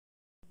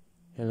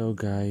Hello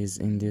guys,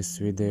 in this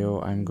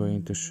video I'm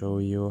going to show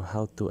you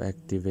how to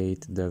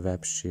activate the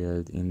web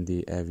shield in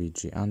the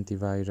AVG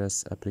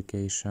Antivirus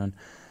application.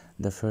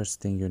 The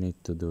first thing you need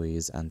to do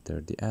is enter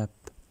the app.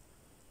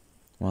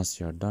 Once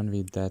you are done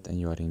with that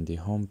and you are in the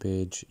home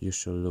page, you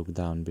should look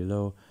down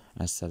below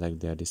and select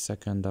there the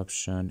second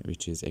option,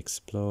 which is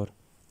Explore.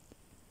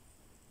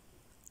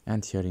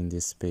 And here in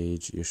this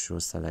page you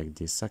should select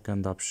the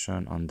second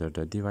option under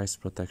the device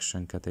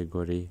protection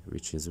category,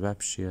 which is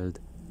Web Shield.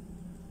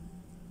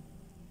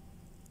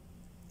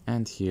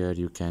 And here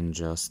you can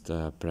just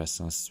press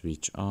on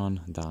switch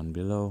on down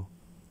below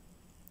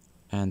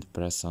and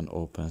press on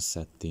open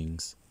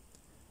settings,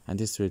 and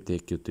this will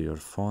take you to your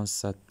phone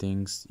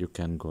settings. You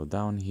can go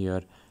down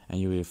here and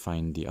you will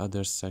find the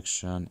other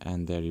section,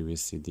 and there you will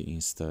see the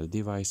install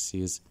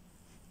devices.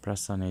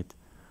 Press on it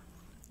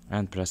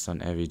and press on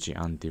AVG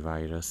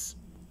Antivirus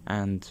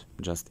and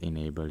just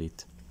enable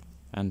it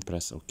and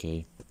press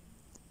OK.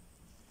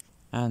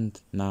 And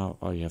now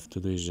all you have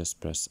to do is just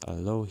press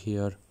allow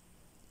here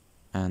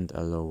and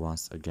allow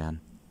once again,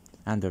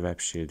 and the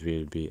web shield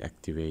will be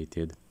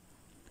activated.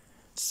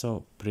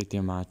 So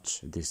pretty much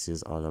this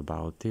is all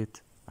about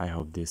it. I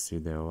hope this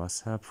video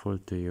was helpful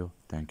to you.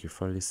 Thank you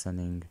for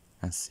listening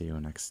and see you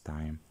next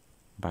time.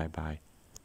 Bye bye.